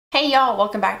Hey y'all,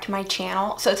 welcome back to my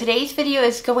channel. So today's video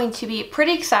is going to be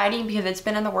pretty exciting because it's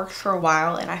been in the works for a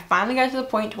while and I finally got to the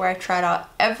point where I've tried out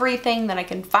everything that I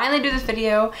can finally do this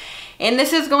video. And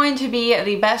this is going to be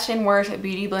the best and worst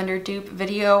beauty blender dupe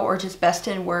video, or just best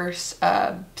and worst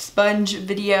sponge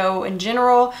video in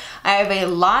general. I have a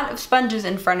lot of sponges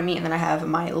in front of me and then I have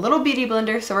my little beauty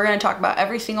blender. So we're going to talk about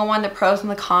every single one, the pros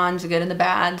and the cons, the good and the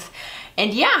bads.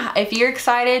 And yeah, if you're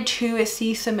excited to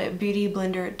see some beauty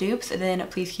blender dupes, then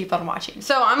please keep on watching.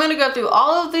 So I'm going to go through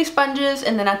all of these sponges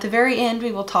and then at the very end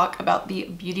we will talk about the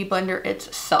beauty blender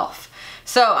itself.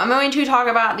 So I'm going to talk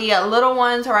about the little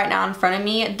ones right now in front of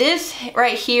me. This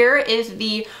right here is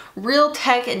the Real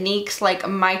Techniques like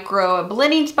micro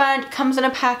blending sponge. Comes in a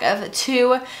pack of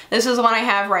 2. This is the one I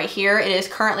have right here. It is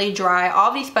currently dry.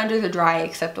 All these sponges are dry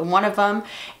except one of them,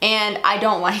 and I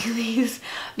don't like these.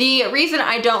 The reason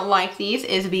I don't like these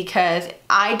is because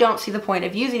I don't see the point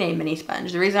of using a mini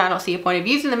sponge. The reason I don't see a point of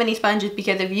using the mini sponge is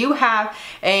because if you have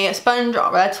a sponge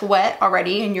that's wet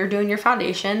already and you're doing your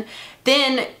foundation,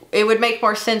 then it would make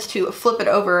more sense to flip it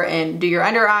over and do your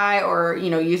under eye, or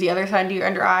use the other side and do your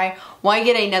under eye. Why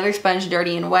get another sponge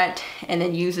dirty and wet and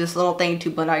then use this little thing to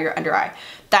blend out your under eye?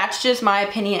 That's just my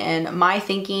opinion and my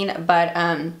thinking, but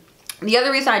the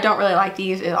other reason I don't really like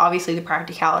these is obviously the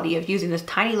practicality of using this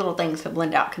tiny little things to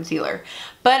blend out concealer.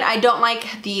 But I don't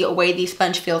like the way the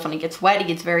sponge feels when it gets wet. It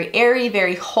gets very airy,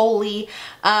 very holy.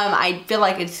 I feel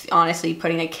like it's honestly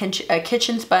putting a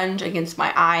kitchen sponge against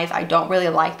my eyes. I don't really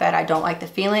like that. I don't like the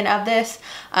feeling of this.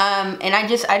 And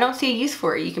I don't see a use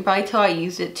for it. You can probably tell I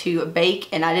used it to bake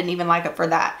and I didn't even like it for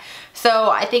that. So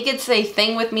I think it's a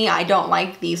thing with me. I don't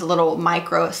like these little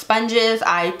micro sponges.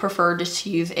 I prefer just to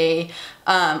use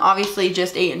obviously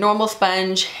just a normal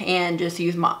sponge and just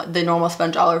use the normal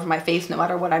sponge all over my face no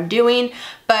matter what I'm doing.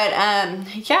 But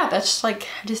yeah, that's just like,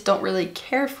 I just don't really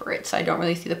care for it, so I don't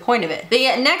really see the point of it.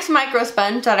 The next micro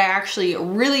sponge that I actually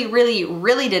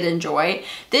really did enjoy,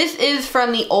 this is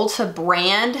from the Ulta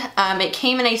brand. It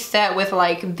came in a set with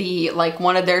like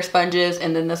one of their sponges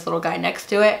and then this little guy next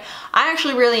to it. I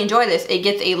actually really enjoy this. It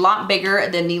gets a lot bigger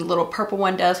than the little purple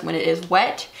one does when it is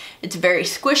wet. It's very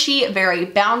squishy, very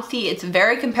bouncy. It's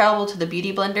very comparable to the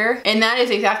Beauty Blender, and that is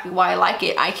exactly why I like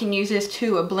it. I can use this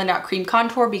to blend out cream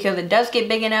contour because it does get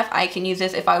big enough. I can use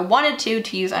this if I wanted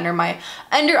to use under my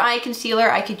under eye concealer.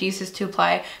 I could use this to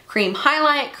apply cream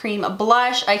highlight, cream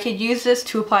blush. I could use this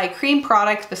to apply cream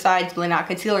products besides blend out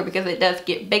concealer because it does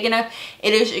get big enough.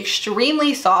 It is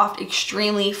extremely soft,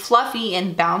 extremely fluffy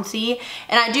and bouncy,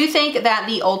 and I do think that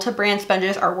the Ulta brand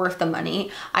sponges are worth the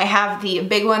money. I have the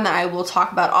big one that I will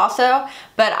talk about also,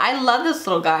 but I love this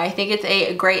little guy. I think it's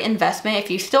a great investment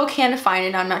if you still can find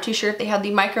it. I'm not too sure if they have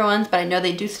the micro ones, but I know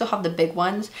they do still have the big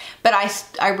ones, but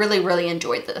I really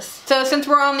enjoyed this. So since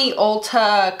we're on the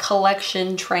Ulta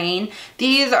collection train,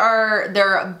 these are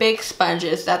their big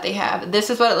sponges that they have. This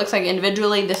is what it looks like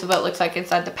individually. This is what it looks like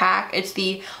inside the pack. It's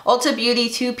the Ulta Beauty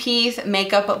 2-piece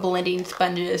makeup blending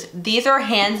sponges. These are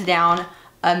hands down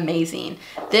amazing.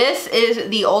 This is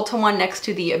the Ulta one next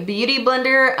to the Beauty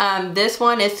Blender. This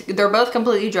one they're both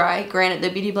completely dry. Granted, the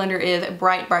Beauty Blender is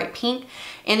bright pink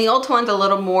and the Ulta one's a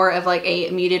little more of like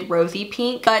a muted rosy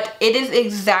pink, but it is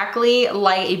exactly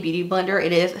like a Beauty Blender.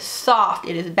 It is soft,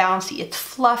 it is bouncy, it's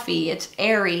fluffy, it's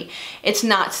airy, it's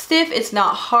not stiff, it's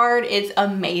not hard, it's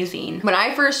amazing. When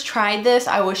I first tried this,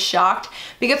 I was shocked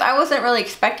because I wasn't really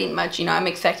expecting much. I'm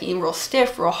expecting real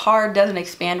stiff, real hard, doesn't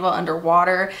expand well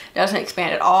underwater, doesn't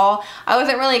expand at all. I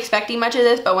wasn't really expecting much of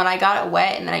this, but when I got it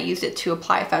wet and then I used it to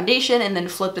apply foundation and then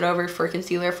flipped it over for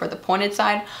concealer for the pointed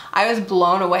side, I was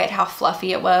blown away at how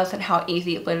fluffy it was and how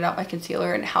easy it blended out my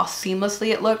concealer and how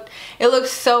seamlessly it looked. It looked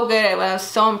so good. I was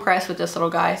so impressed with this little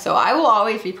guy. So I will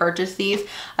always repurchase these.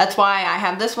 That's why I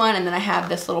have this one and then I have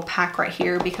this little pack right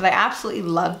here because I absolutely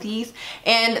love these.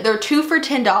 And they're 2 for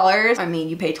 $10. I mean,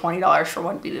 you pay $20 for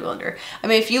one beauty blender. I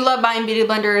mean, if you love buying beauty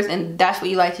blenders and that's what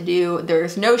you like to do,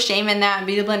 there's no shame in that.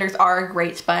 Beauty blenders are a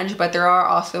great sponge, but there are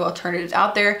also alternatives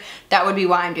out there. That would be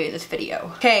why I'm doing this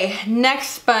video. Okay,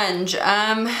 next sponge.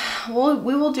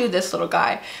 We will do this little guy.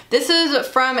 This is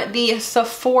from the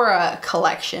Sephora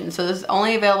collection. So this is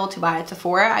only available to buy at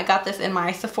Sephora. I got this in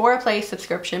my Sephora Play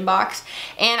subscription box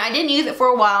and I didn't use it for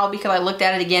a while because I looked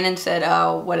at it again and said,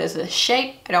 oh, what is this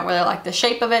shape? I don't really like the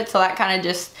shape of it. So that kind of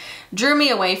just drew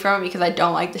me away from it because I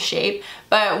don't like the shape.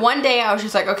 But one day I was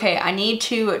just like, okay, I need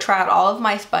to try out all of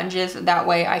my sponges. That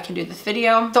way I can do this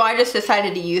video. So I just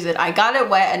decided to use it. I got it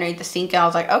wet underneath the sink and I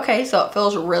was like, okay, so it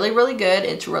feels really good.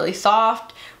 It's really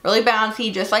soft, really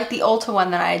bouncy, just like the Ulta Ulta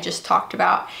one that I just talked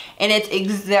about, and it's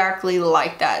exactly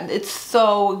like that. It's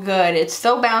so good. It's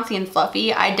so bouncy and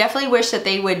fluffy. I definitely wish that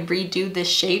they would redo this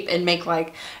shape and make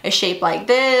like a shape like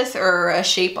this or a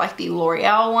shape like the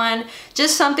L'Oreal one.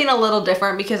 Just something a little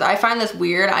different, because I find this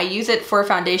weird. I use it for a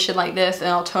foundation like this, and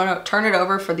I'll turn it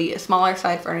over for the smaller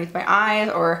side for underneath my eyes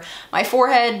or my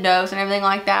forehead, nose, and everything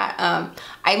like that.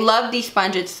 I love the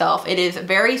sponge itself. It is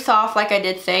very soft, like I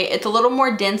did say. It's a little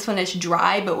more dense when it's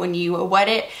dry, but when you wet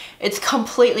it, it's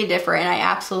completely different, and I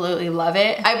absolutely love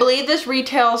it. I believe this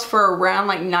retails for around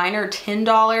like $9 or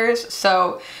 $10,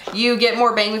 so you get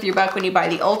more bang with your buck when you buy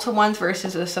the Ulta ones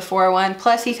versus the Sephora one.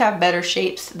 Plus, these have better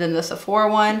shapes than the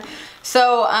Sephora one.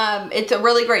 So it's a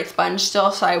really great sponge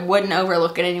still, so I wouldn't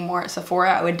overlook it anymore at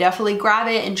Sephora. I would definitely grab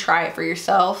it and try it for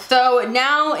yourself. So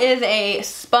now is a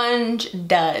sponge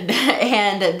dud,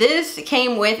 and this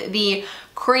came with the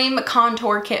cream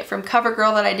contour kit from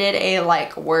CoverGirl that I did a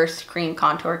like worst cream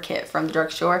contour kit from the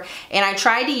drugstore, and I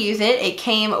tried to use it. It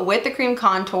came with the cream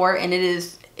contour, and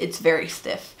it's very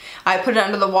stiff. I put it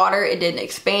under the water, it didn't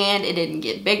expand, it didn't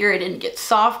get bigger, it didn't get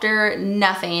softer,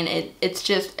 nothing.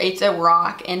 It's a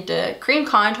rock, and to cream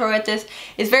contour with this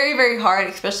is very, very hard,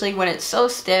 especially when it's so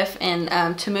stiff,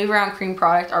 and to move around cream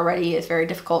product already is very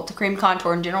difficult. To cream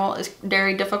contour in general is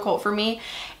very difficult for me,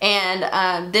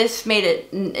 and this made it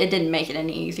didn't make it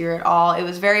any easier at all. It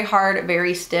was very hard,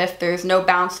 very stiff. There's no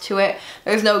bounce to it.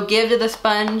 There's no give to the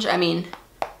sponge. I mean,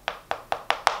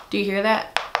 do you hear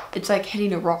that? It's like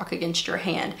hitting a rock against your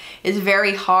hand. It's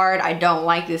very hard. I don't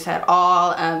like this at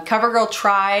all. CoverGirl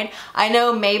tried. I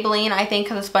know Maybelline, I think,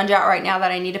 has a sponge out right now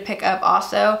that I need to pick up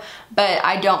also, but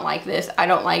I don't like this. I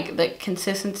don't like the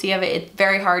consistency of it. It's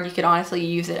very hard. You could honestly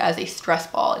use it as a stress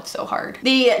ball. It's so hard.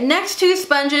 The next two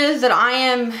sponges that I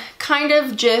am kind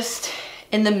of just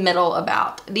in the middle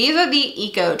about. These are the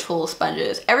Eco Tool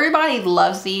sponges. Everybody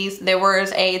loves these. There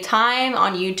was a time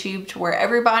on YouTube to where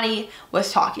everybody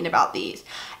was talking about these.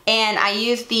 And I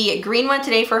used the green one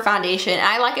today for foundation.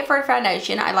 I like it for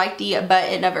foundation. I like the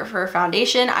button of it for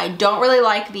foundation. I don't really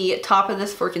like the top of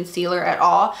this for concealer at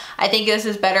all. I think this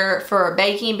is better for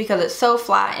baking because it's so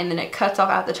flat, and then it cuts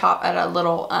off at the top at a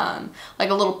little,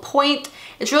 like a little point.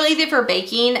 It's really easy for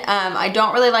baking. I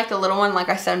don't really like the little one. Like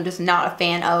I said, I'm just not a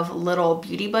fan of little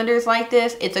beauty blenders like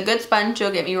this. It's a good sponge,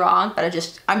 don't get me wrong, but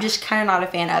I'm just kind of not a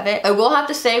fan of it. I will have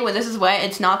to say, when this is wet,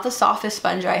 it's not the softest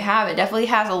sponge I have. It definitely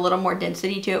has a little more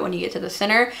density to it when you get to the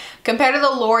center. Compared to the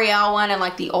L'Oreal one and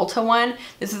like the Ulta one,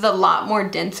 this is a lot more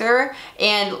denser,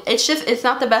 and it's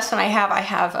not the best one I have. I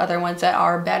have other ones that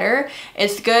are better.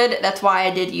 It's good. That's why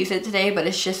I did use it today, but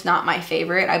it's just not my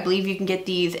favorite. I believe you can get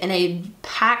these in a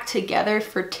pack together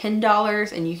for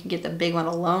 $10, and you can get the big one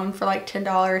alone for like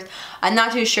 $10. I'm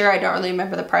not too sure. I don't really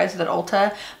remember the prices at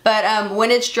Ulta, but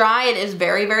when it's dry, it is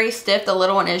very, very stiff. The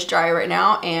little one is dry right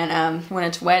now, and when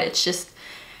it's wet, it's just,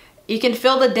 you can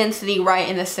feel the density right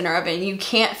in the center of it, and you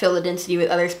can't feel the density with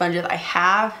other sponges I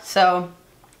have. So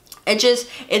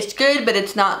it's good, but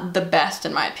it's not the best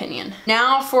in my opinion.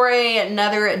 Now for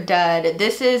another dud.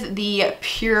 This is the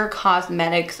Pure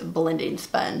Cosmetics blending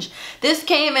sponge. This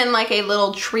came in like a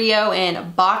little trio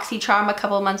in Boxy Charm a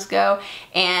couple of months ago,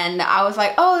 and I was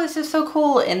like, oh, this is so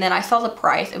cool. And then I saw the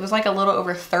price. It was like a little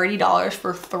over $30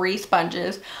 for 3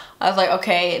 sponges. I was like,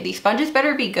 okay, these sponges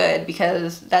better be good,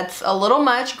 because that's a little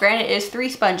much. Granted, it is 3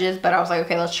 sponges, but I was like,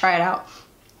 okay, let's try it out.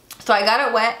 So I got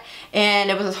it wet,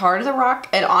 and it was as hard as a rock.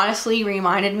 It honestly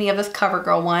reminded me of this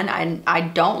CoverGirl one. I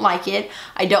don't like it.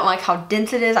 I don't like how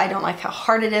dense it is. I don't like how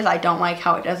hard it is. I don't like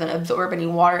how it doesn't absorb any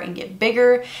water and get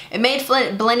bigger. It made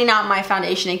blending out my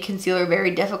foundation and concealer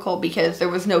very difficult, because there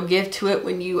was no give to it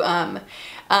when you kind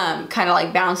of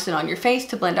like bounced it on your face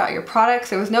to blend out your products.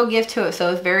 There was no give to it, so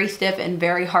it was very stiff and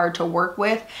very hard to work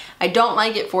with. I don't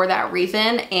like it for that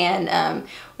reason. And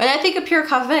when I think of Pure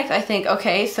Cosmetics, I think,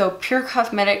 okay, so Pure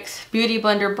Cosmetics beauty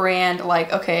blender brand,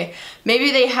 like, okay, maybe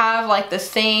they have like the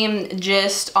same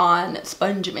gist on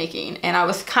sponge making, and I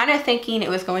was kind of thinking it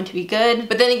was going to be good.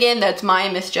 But then again, that's my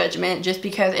misjudgment. Just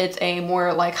because it's a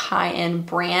more like high-end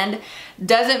brand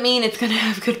doesn't mean it's gonna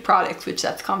have good products, which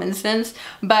that's common sense.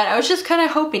 But I was just kind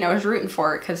of hoping, I was rooting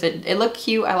for it, because it looked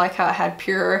cute. I like how it had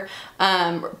Pure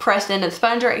pressed into the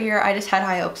sponge right here. I just had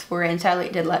high hopes for it, and sadly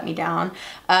it did let me down.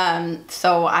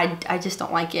 So I just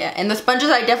don't like it. And the sponges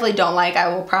I definitely don't like, I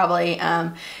will probably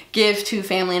give to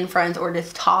family and friends, or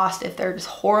just toss if they're just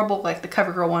horrible, like the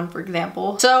CoverGirl one, for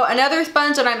example. So another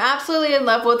sponge that I'm absolutely in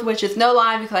love with, which is no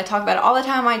lie because I talk about it all the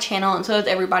time on my channel, and so does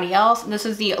everybody else. And this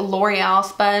is the L'Oreal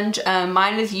sponge.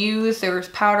 Mine is used. There's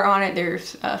powder on it.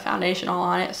 There's foundation all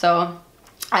on it. So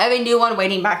I have a new one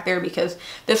waiting back there because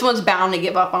this one's bound to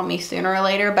give up on me sooner or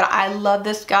later, but I love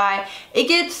this guy. It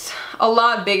gets a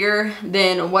lot bigger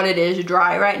than what it is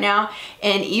dry right now,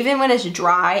 and even when it's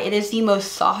dry, it is the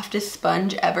most softest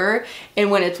sponge ever, and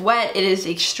when it's wet, it is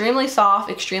extremely soft,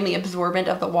 extremely absorbent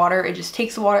of the water. It just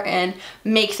takes the water in,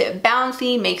 makes it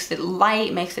bouncy, makes it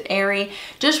light, makes it airy,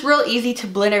 just real easy to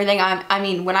blend everything. I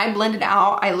mean, when I blend it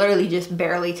out, I literally just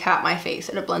barely tap my face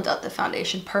and it blends out the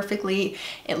foundation perfectly.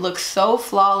 It looks so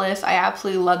flawless. I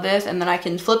absolutely love this. And then I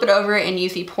can flip it over and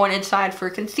use the pointed side for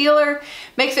concealer.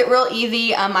 Makes it real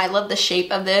easy. I love the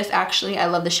shape of this. Actually, I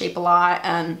love the shape a lot.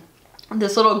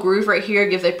 This little groove right here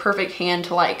gives a perfect hand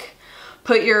to like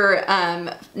put your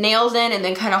nails in and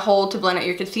then kind of hold to blend out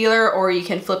your concealer, or you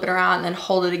can flip it around and then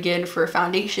hold it again for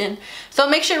foundation. So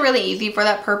it makes it really easy for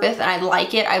that purpose, and I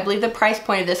like it. I believe the price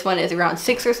point of this one is around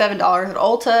 $6 or $7 at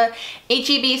Ulta.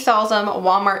 H-E-B sells them,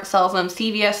 Walmart sells them,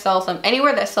 CVS sells them.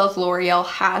 Anywhere that sells L'Oreal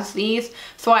has these.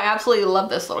 So I absolutely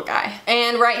love this little guy.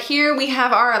 And right here we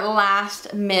have our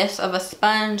last miss of a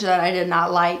sponge that I did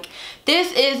not like.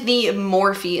 This is the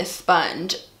Morphe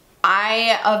sponge.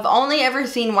 I have only ever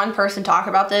seen one person talk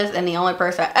about this, and the only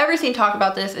person I've ever seen talk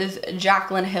about this is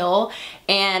Jaclyn Hill,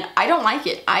 and I don't like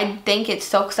it. I think it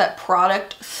soaks up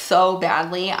product so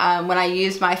badly. When I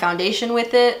used my foundation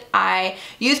with it, I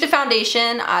used a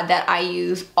foundation that I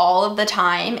use all of the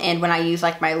time, and when I use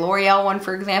like my L'Oreal one,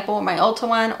 for example, my Ulta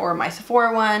one, or my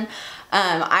Sephora one,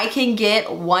 I can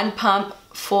get one pump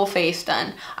full face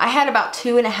done. I had about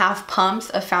 2.5 pumps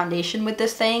of foundation with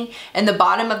this thing, and the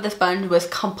bottom of the sponge was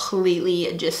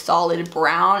completely just solid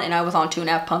brown, and I was on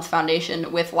 2.5 pumps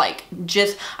foundation with like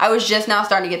I was just now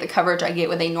starting to get the coverage I get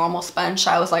with a normal sponge.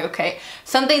 So I was like, okay,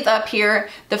 something's up here.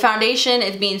 The foundation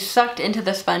is being sucked into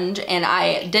the sponge, and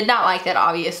I did not like that,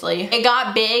 obviously. It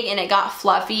got big and it got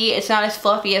fluffy. It's not as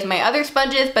fluffy as my other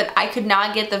sponges, but I could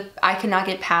not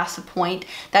get past the point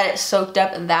that it soaked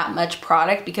up that much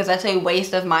product, because that's a waste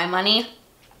of my money.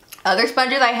 Other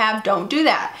sponges I have don't do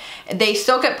that. They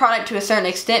soak up product to a certain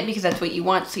extent because that's what you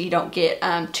want, so you don't get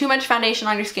too much foundation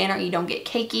on your skin, or you don't get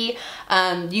cakey.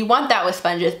 You want that with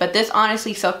sponges, but this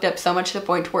honestly soaked up so much to the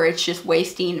point where it's just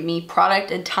wasting me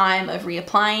product and time of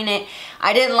reapplying it.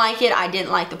 I didn't like it. I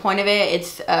didn't like the point of it.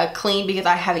 It's clean because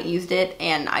I haven't used it,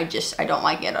 and I don't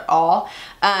like it at all.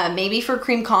 Maybe for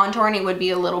cream contouring it would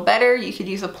be a little better. You could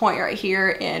use a point right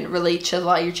here and really chisel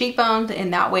out your cheekbones,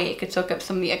 and that way it could soak up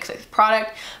some of the excess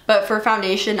product. But for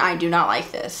foundation, I do not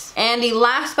like this. And the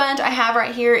last sponge I have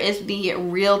right here is the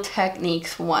Real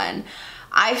Techniques one.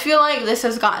 I feel like this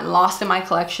has gotten lost in my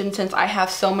collection since I have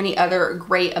so many other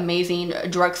great, amazing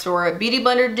drugstore beauty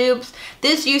blender dupes.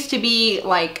 This used to be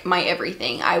like my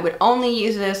everything. I would only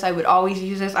use this. I would always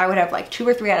use this. I would have like 2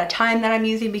 or 3 at a time that I'm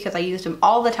using because I used them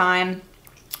all the time.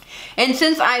 And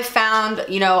since I found,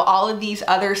 you know, all of these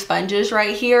other sponges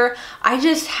right here, I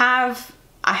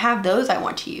have those I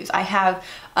want to use. I have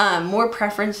more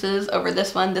preferences over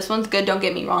this one. This one's good, don't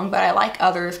get me wrong, but I like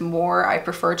others more. I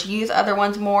prefer to use other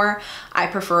ones more. I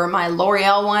prefer my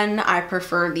L'Oreal one. I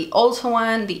prefer the Ulta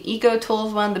one, the Eco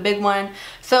Tools one, the big one.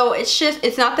 So it's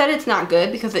not that it's not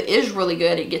good, because it is really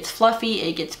good. It gets fluffy,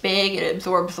 it gets big, it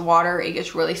absorbs the water, it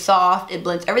gets really soft, it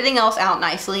blends everything else out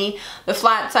nicely. The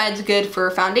flat side's good for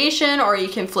foundation, or you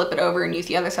can flip it over and use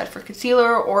the other side for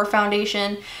concealer or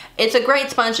foundation. It's a great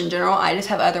sponge in general. I just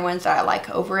have other ones that I like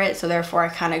over it, so therefore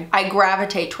I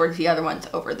gravitate towards the other ones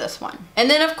over this one. And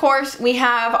then of course we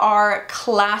have our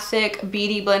classic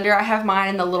beauty blender. I have mine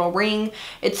in the little ring.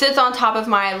 It sits on top of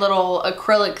my little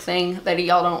acrylic thing that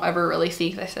y'all don't ever really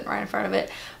see because I sit right in front of it.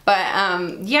 But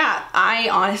yeah, I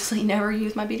honestly never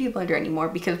use my beauty blender anymore,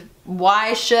 because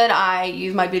why should I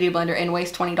use my beauty blender and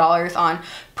waste $20 on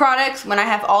products when I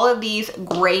have all of these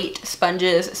great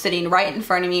sponges sitting right in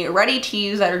front of me ready to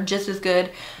use that are just as good,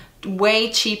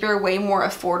 way cheaper, way more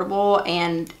affordable,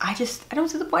 and I don't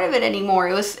see the point of it anymore.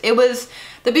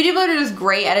 The beauty blender was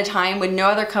great at a time when no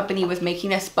other company was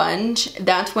making a sponge.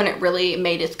 That's when it really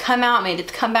made its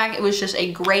comeback. It was just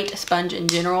a great sponge in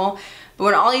general. But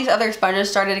when all these other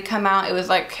sponges started to come out, it was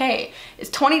like, hey,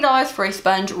 is $20 for a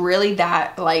sponge really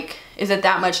that, like, is it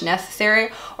that much necessary?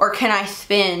 Or can I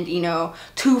spend, you know,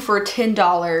 2 for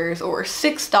 $10 or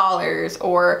 $6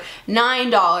 or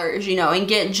 $9, you know, and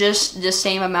get just the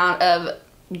same amount of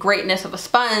greatness of a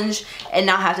sponge and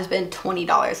not have to spend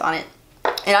 $20 on it?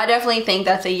 And I definitely think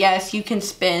that's a yes. You can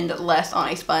spend less on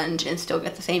a sponge and still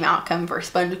get the same outcome for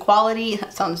sponge quality.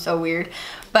 That sounds so weird.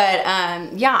 But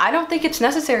yeah, I don't think it's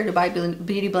necessary to buy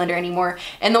Beauty Blender anymore.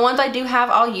 And the ones I do have,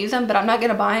 I'll use them, but I'm not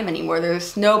going to buy them anymore.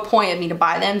 There's no point of me to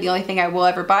buy them. The only thing I will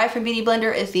ever buy from Beauty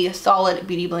Blender is the solid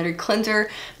Beauty Blender cleanser,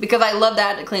 because I love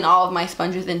that to clean all of my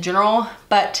sponges in general,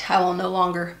 but I will no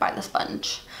longer buy the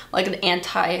sponge. Like an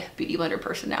anti-Beauty Blender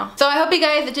person now. So I hope you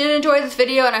guys did enjoy this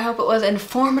video, and I hope it was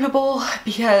informative,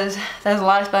 because there's a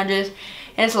lot of sponges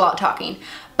and it's a lot talking.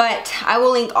 But I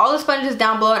will link all the sponges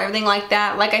down below and everything like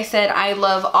that. Like I said, I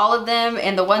love all of them,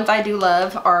 and the ones I do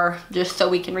love are just so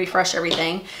we can refresh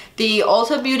everything. The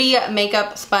Ulta Beauty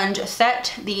Makeup Sponge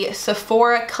Set, the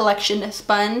Sephora Collection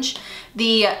Sponge,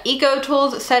 the Eco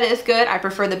Tools set is good. I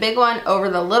prefer the big one over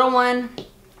the little one.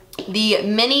 The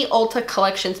Mini Ulta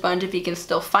Collection Sponge, if you can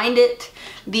still find it.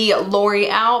 The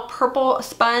L'Oreal Purple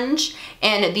Sponge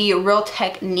and the Real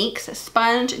Techniques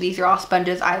Sponge. These are all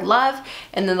sponges I love.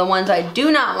 And then the ones I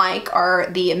do not like are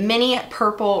the Mini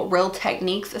Purple Real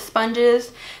Techniques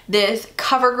sponges. This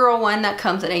CoverGirl one that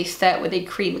comes in a set with a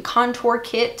cream contour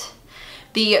kit.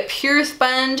 The Pure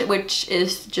Sponge, which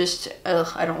is just,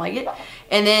 ugh, I don't like it.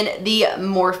 And then the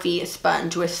Morphe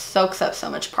sponge, which soaks up so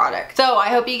much product. So I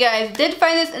hope you guys did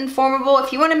find this informative.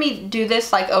 If you wanted me to do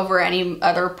this like over any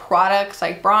other products,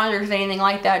 like bronzers, anything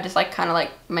like that, just like kind of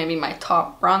like maybe my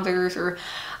top bronzers, or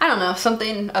I don't know,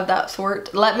 something of that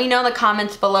sort, let me know in the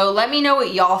comments below. Let me know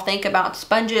what y'all think about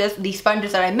sponges, the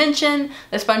sponges that I mentioned,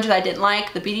 the sponges I didn't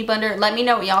like, the Beauty Blender. Let me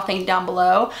know what y'all think down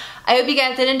below. I hope you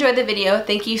guys did enjoy the video.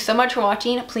 Thank you so much for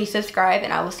watching. Please subscribe,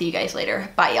 and I will see you guys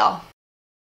later. Bye, y'all.